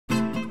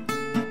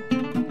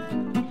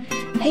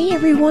Hey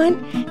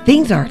everyone,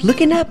 things are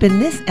looking up in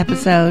this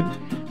episode.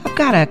 I've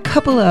got a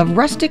couple of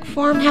rustic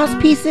farmhouse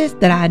pieces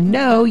that I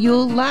know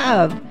you'll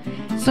love.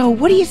 So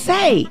what do you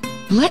say?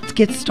 Let's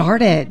get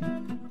started.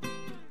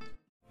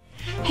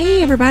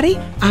 Hey everybody,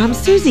 I'm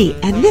Soozie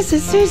and this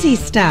is Soozie's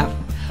Stuff.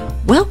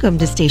 Welcome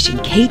to station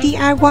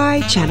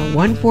KDIY Channel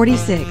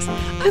 146.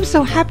 I'm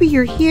so happy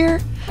you're here.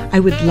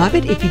 I would love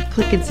it if you'd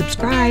click and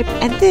subscribe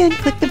and then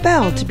click the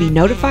bell to be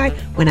notified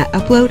when I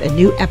upload a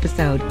new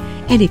episode.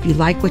 And if you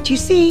like what you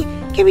see,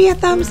 give me a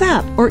thumbs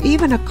up or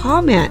even a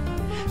comment.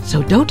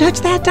 So don't touch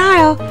that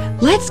dial.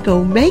 Let's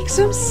go make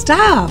some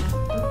stuff.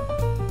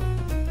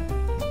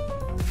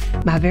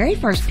 My very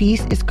first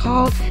piece is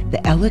called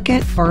the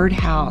Elegant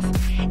Birdhouse,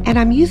 and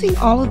I'm using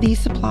all of these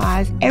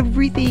supplies.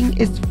 Everything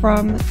is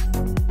from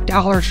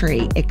Dollar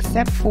Tree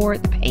except for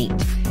the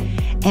paint.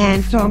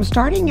 And so I'm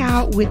starting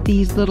out with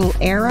these little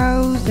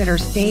arrows that are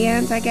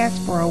stands, I guess,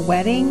 for a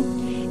wedding.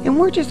 And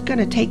we're just going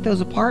to take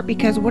those apart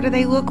because what do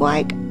they look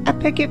like? A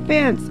picket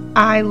fence.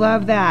 I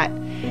love that.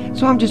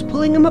 So I'm just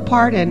pulling them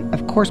apart, and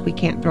of course we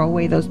can't throw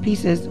away those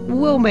pieces.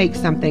 We'll make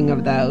something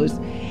of those.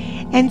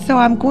 And so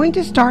I'm going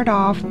to start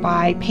off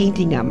by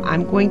painting them.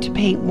 I'm going to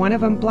paint one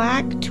of them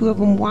black, two of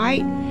them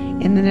white,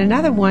 and then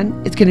another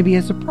one, it's going to be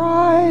a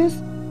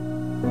surprise.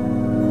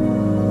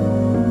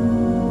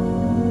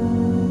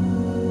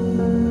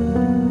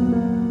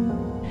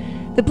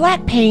 The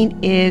black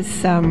paint is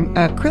some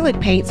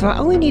acrylic paint, so I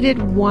only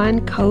needed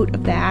one coat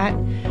of that.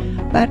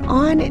 But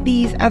on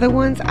these other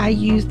ones, I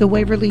used the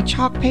Waverly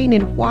chalk paint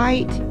in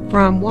white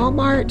from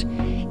Walmart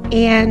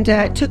and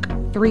took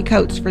 3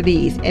 coats for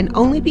these, and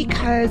only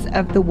because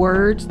of the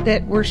words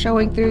that were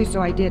showing through,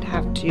 so I did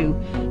have to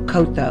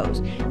coat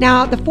those.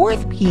 Now, the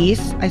fourth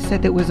piece, I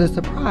said that was a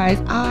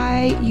surprise.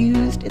 I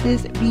used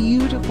this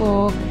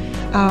beautiful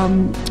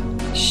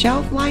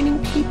shelf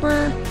lining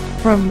paper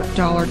from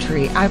Dollar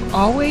Tree. I've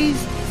always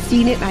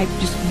seen it and I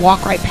just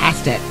walk right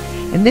past it.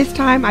 And this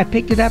time I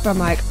picked it up. I'm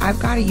like, I've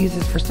got to use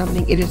this for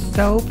something. It is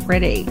so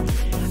pretty.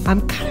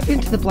 I'm kind of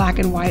into the black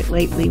and white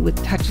lately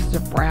with touches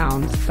of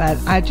browns, but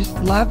I just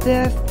love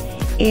this.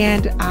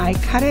 And I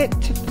cut it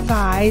to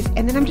size,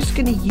 and then I'm just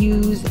going to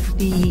use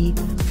the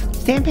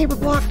sandpaper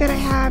block that I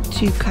have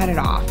to cut it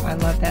off. I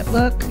love that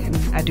look, and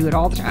I do it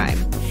all the time.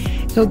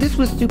 So this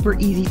was super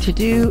easy to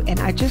do,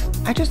 and I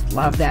just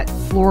love that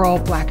floral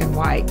black and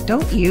white.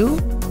 Don't you?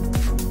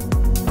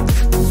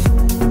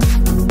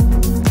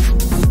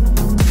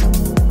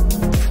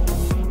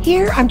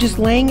 Here I'm just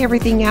laying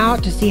everything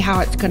out to see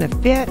how it's going to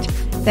fit.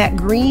 That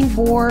green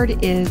board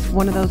is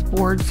one of those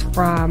boards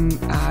from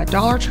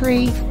Dollar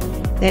Tree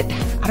that,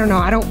 I don't know,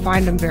 I don't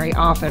find them very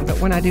often,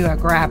 but when I do, I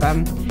grab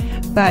them.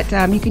 But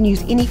you can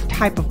use any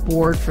type of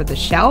board for the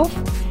shelf.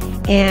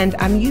 And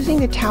I'm using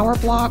the tower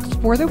blocks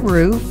for the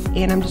roof,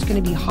 and I'm just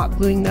going to be hot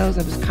gluing those.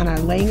 I was kind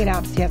of laying it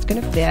out to see how it's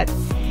going to fit.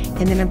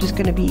 And then I'm just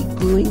going to be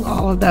gluing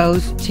all of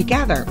those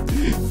together.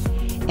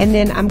 And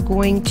then I'm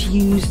going to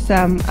use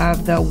some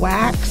of the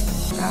wax,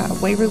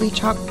 Waverly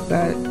chalk,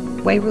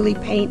 Waverly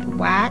paint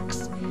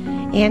wax,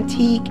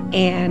 antique,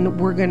 and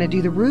we're going to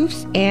do the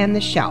roofs and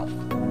the shelf.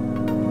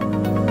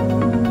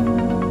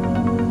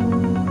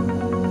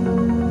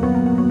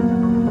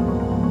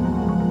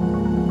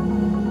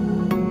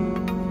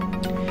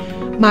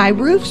 My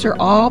roofs are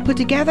all put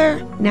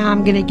together. Now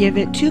I'm going to give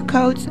it 2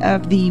 coats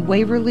of the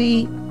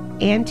Waverly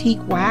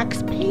antique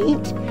wax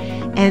paint,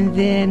 and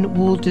then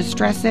we'll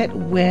distress it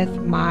with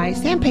my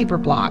sandpaper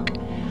block.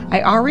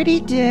 I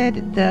already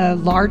did the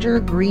larger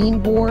green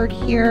board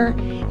here,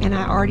 and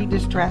I already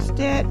distressed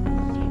it.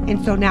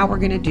 And so now we're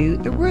going to do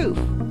the roof.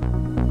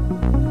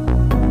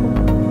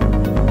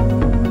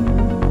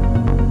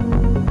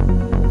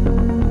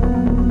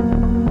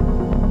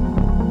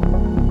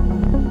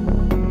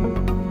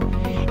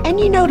 And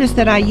you notice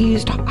that I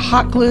used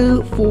hot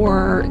glue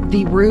for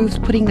the roofs,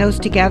 putting those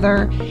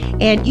together.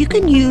 And you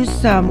can use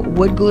some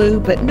wood glue,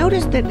 but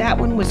notice that that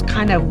one was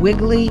kind of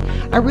wiggly.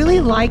 I really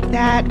like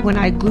that when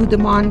I glued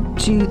them on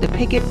to the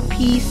picket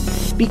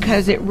piece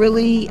because it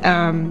really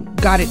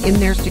got it in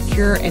there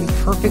secure and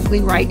perfectly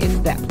right into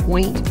that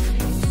point.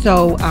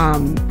 So,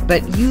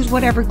 but use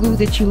whatever glue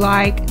that you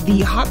like.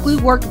 The hot glue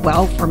worked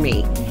well for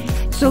me.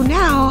 So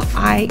now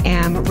I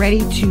am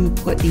ready to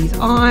put these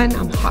on.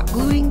 I'm hot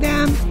gluing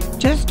them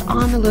just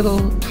on the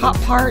little top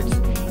parts,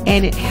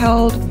 and it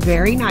held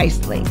very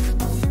nicely.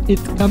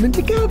 It's coming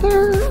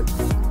together.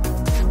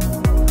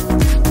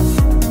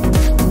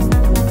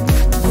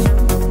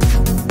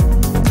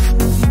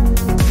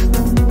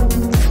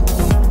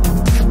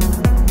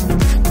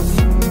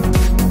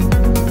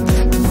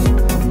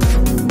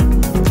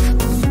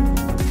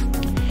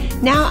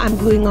 Now I'm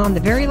gluing on the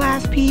very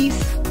last piece,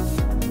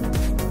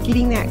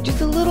 getting that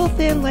just a little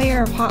thin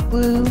layer of hot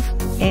glue,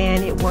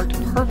 and it worked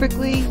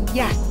perfectly.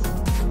 Yes,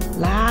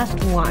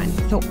 last one.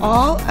 So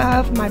all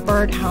of my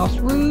birdhouse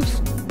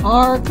roofs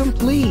are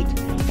complete,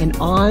 and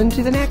on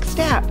to the next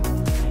step.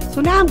 So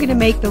now I'm going to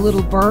make the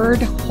little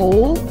bird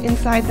hole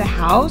inside the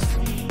house,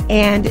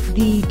 and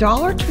the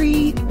Dollar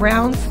Tree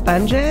round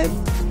sponges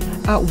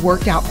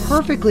worked out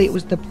perfectly. It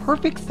was the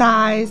perfect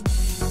size.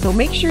 So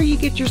make sure you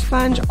get your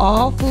sponge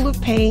all full of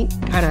paint,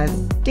 kind of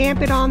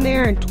stamp it on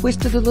there and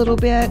twist it a little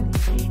bit.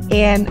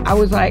 And I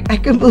was like, I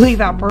couldn't believe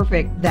how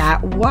perfect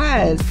that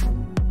was.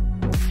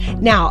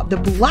 Now, the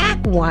black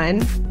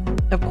one,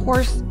 of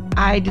course,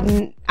 I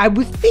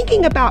was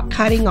thinking about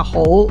cutting a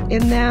hole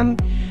in them,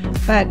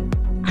 but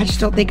I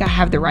just don't think I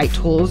have the right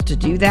tools to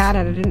do that.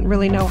 And I didn't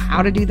really know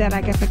how to do that.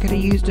 I guess I could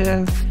have used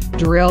a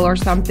drill or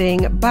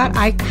something, but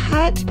I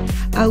cut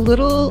a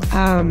little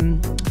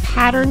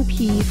pattern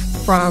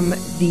piece from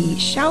the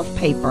shelf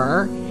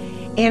paper,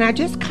 and I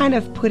just kind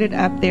of put it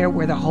up there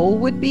where the hole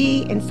would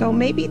be. And so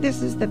maybe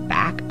this is the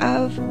back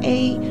of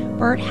a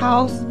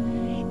birdhouse.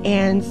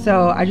 And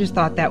so I just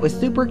thought that was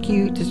super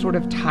cute to sort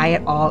of tie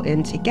it all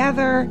in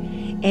together,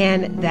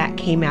 and that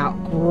came out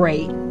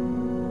great.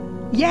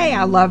 Yay,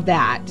 I love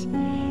that.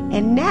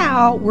 And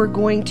now we're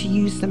going to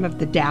use some of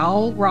the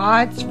dowel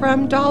rods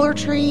from Dollar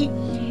Tree,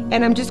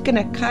 and I'm just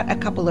gonna cut a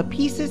couple of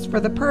pieces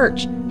for the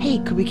perch. Hey,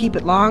 could we keep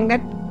it long?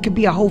 That could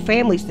be a whole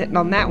family sitting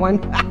on that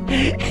one.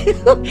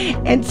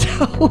 And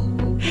so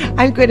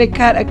I'm gonna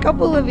cut a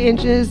couple of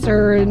inches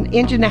or 1.5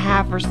 inches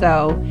or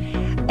so,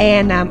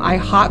 and I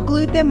hot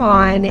glued them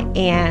on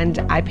and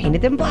I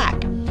painted them black.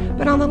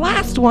 But on the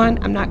last one,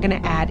 I'm not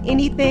gonna add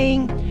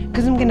anything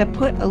because I'm gonna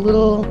put a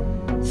little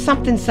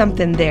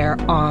something there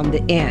on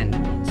the end.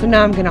 So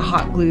now I'm gonna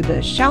hot glue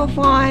the shelf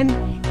on,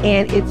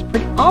 and it's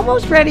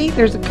almost ready.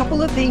 There's a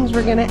couple of things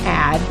we're gonna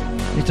add.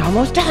 It's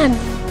almost done.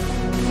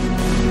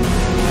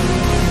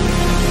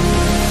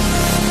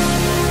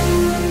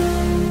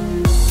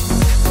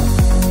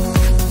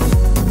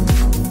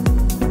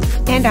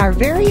 And our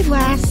very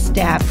last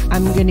step,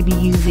 I'm going to be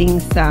using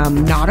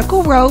some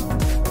nautical rope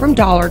from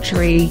Dollar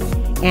Tree,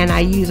 and I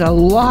use a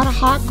lot of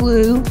hot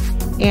glue,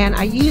 and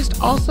I used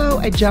also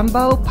a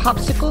jumbo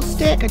popsicle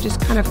stick. I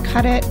just kind of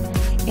cut it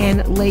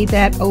and laid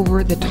that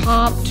over the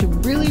top to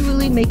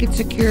really make it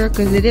secure,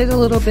 because it is a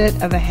little bit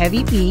of a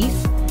heavy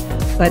piece,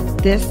 but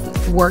this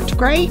worked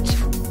great,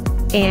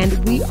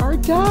 and we are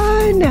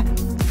done.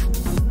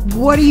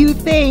 What do you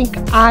think?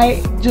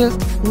 I just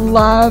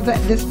love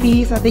this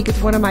piece. I think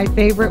it's one of my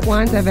favorite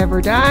ones I've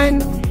ever done.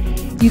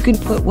 You can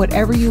put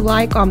whatever you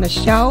like on the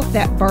shelf.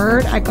 That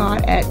bird I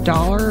got at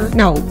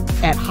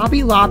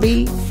Hobby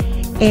Lobby,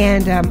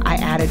 and I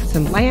added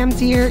some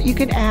lamb's ear. You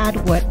can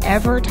add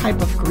whatever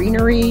type of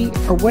greenery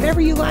or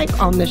whatever you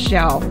like on the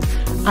shelf.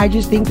 I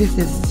just think this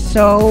is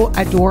so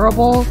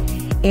adorable,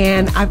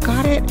 and I've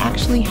got it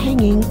actually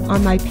hanging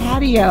on my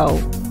patio.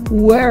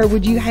 Where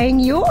would you hang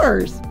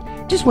yours?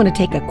 Just want to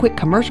take a quick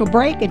commercial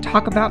break and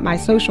talk about my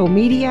social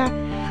media.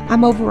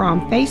 I'm over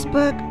on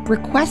Facebook.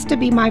 Request to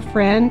be my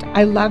friend.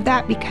 I love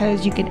that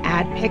because you can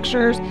add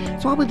pictures.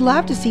 So I would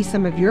love to see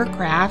some of your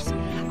crafts.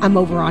 I'm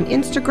over on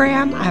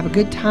Instagram. I have a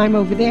good time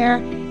over there.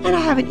 And I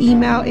have an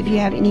email if you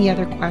have any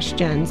other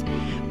questions.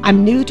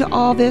 I'm new to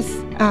all this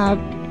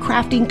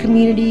crafting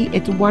community.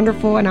 It's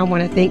wonderful, and I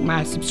want to thank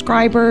my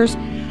subscribers.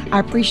 I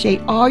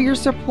appreciate all your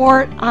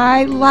support.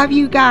 I love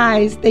you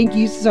guys. Thank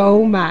you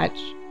so much.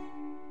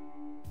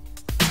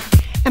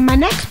 And my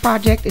next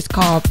project is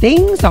called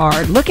Things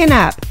Are Looking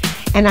Up,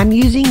 and I'm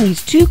using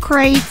these 2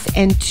 crates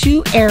and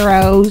 2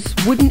 arrows,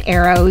 wooden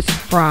arrows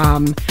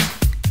from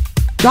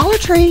Dollar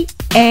Tree,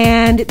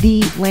 and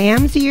the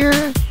lamb's ear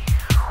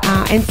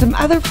and some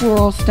other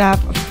floral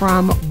stuff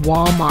from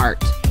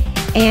Walmart.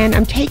 And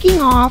I'm taking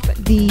off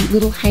the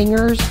little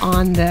hangers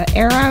on the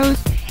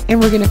arrows, and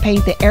we're going to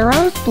paint the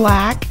arrows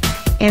black,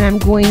 and I'm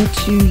going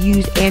to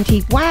use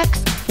antique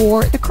wax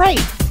for the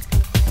crates.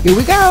 Here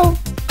we go.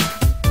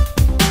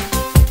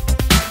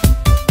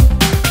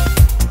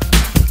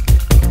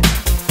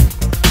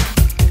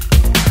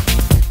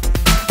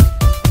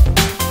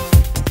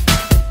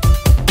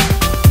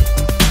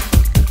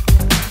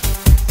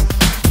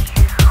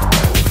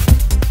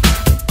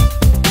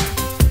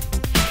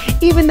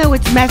 Even though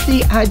it's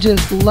messy, I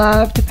just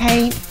love to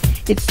paint.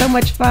 It's so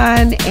much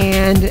fun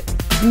and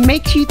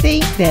makes you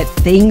think that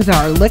things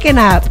are looking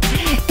up.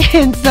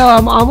 And so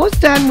I'm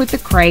almost done with the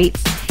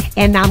crates,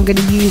 and I'm going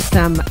to use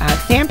some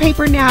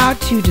sandpaper now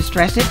to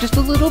distress it just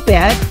a little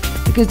bit,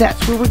 because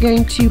that's where we're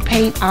going to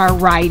paint our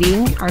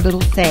writing, our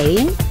little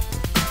saying,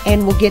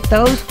 and we'll get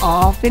those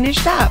all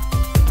finished up.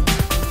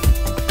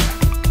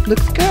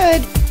 Looks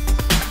good.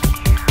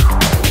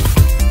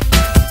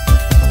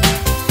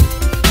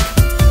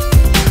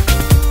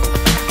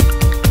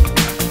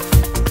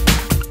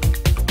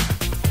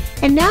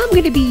 And now I'm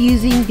going to be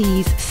using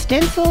these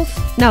stencils.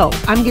 No,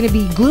 I'm going to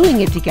be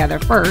gluing it together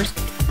first.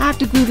 I have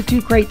to glue the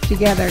 2 crates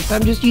together, so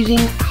I'm just using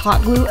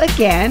hot glue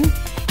again.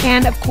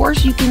 And of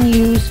course you can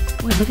use,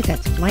 boy, look at that,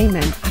 it's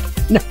flaming.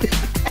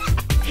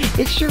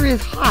 It sure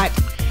is hot.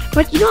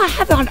 But you know, I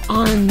have it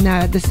on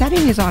the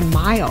setting is on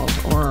mild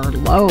or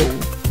low.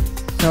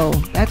 So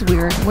that's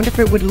weird. I wonder if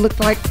it would have looked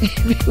like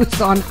if it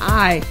was on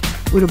high.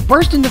 It would have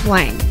burst into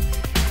flame.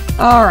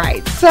 All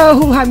right,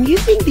 so I'm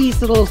using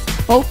these little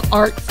folk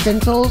art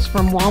stencils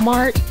from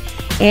Walmart,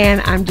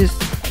 and I'm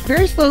just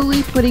very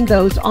slowly putting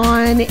those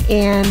on,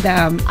 and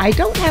I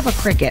don't have a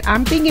Cricut.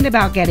 I'm thinking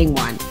about getting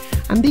one.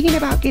 I'm thinking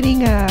about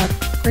getting a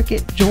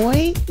Cricut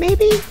Joy,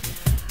 maybe.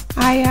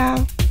 I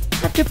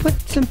have to put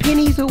some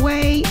pennies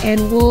away and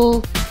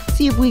we'll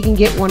see if we can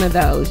get one of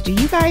those. Do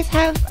you guys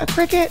have a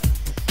Cricut?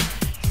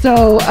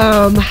 So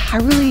I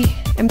really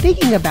am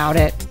thinking about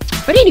it.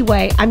 But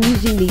anyway, I'm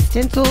using these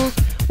stencils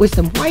with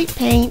some white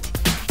paint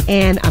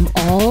and I'm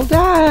all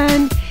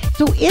done.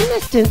 So in the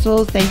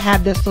stencils, they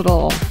have this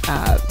little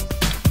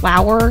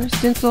flower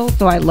stencil.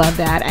 So I love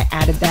that. I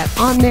added that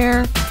on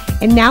there.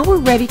 And now we're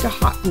ready to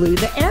hot glue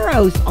the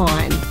arrows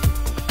on.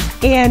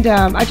 And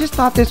I just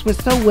thought this was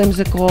so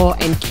whimsical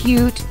and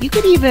cute. You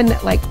could even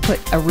like put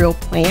a real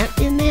plant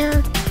in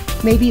there,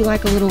 maybe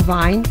like a little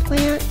vine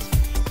plant,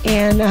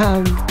 and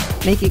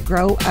make it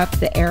grow up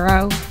the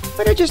arrow.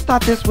 But I just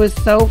thought this was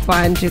so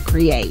fun to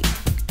create.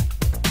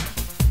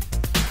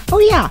 Oh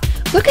yeah,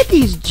 look at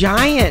these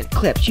giant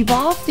clips. You've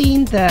all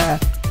seen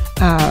the,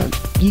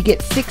 you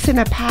get 6 in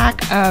a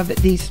pack of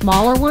these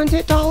smaller ones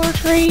at Dollar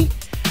Tree.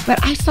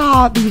 But I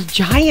saw these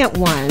giant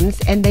ones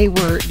and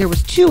there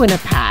was 2 in a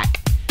pack.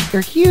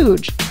 They're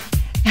huge.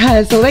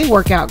 So they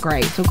work out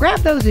great. So grab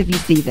those if you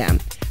see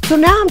them. So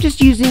now I'm just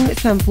using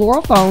some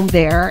floral foam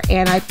there,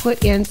 and I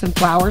put in some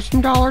flowers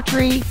from Dollar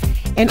Tree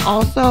and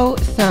also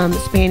some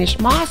Spanish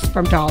moss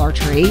from Dollar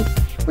Tree.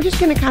 We're just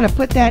going to kind of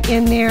put that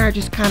in there. I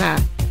just kind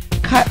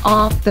of cut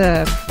off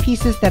the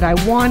pieces that I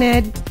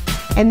wanted.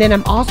 And then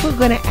I'm also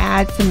going to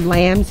add some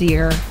lamb's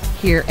ear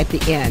here at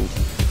the end.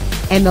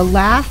 And the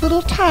last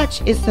little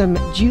touch is some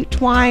jute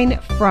twine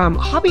from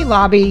Hobby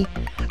Lobby.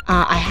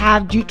 I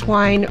have jute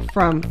twine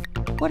from,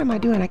 what am I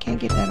doing? I can't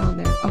get that on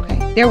there.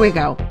 Okay, there we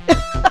go.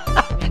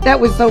 That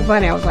was so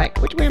funny. I was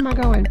like, which way am I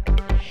going?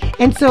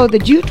 And so the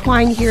jute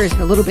twine here is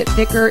a little bit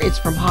thicker. It's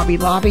from Hobby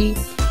Lobby.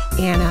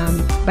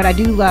 And but I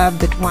do love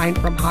the twine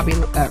from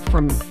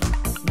from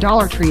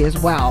Dollar Tree as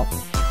well.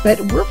 But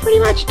we're pretty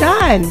much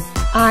done.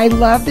 I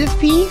love this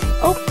piece.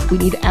 Oh, we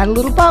need to add a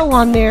little bow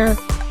on there.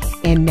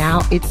 And now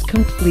it's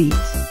complete.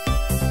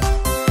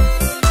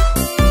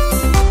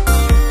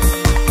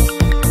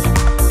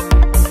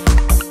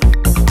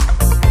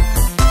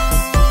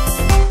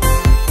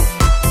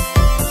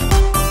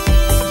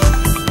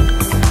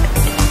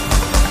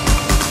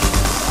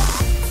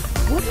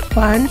 What a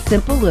fun,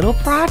 simple little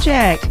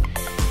project.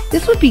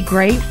 This would be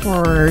great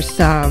for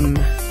some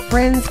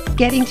friends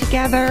getting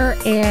together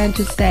and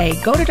to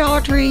say, go to Dollar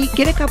Tree,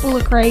 get a couple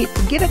of crates,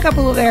 get a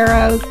couple of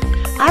arrows.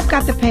 I've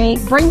got the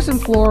paint, bring some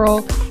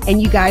floral,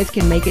 and you guys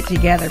can make it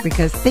together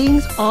because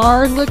things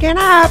are looking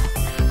up.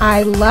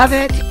 I love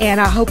it, and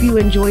I hope you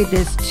enjoyed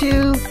this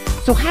too.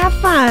 So have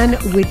fun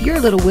with your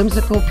little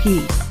whimsical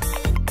piece.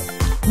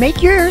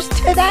 Make yours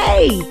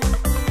today.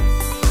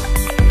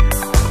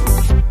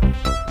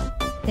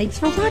 Thanks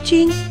for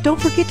watching.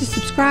 Don't forget to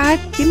subscribe,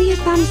 give me a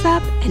thumbs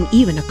up, and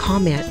even a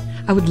comment.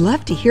 I would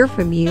love to hear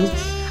from you.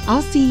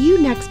 I'll see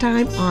you next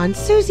time on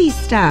Soozie's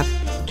Stuff,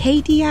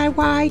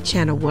 KDIY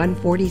Channel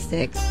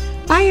 146.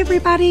 Bye,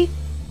 everybody.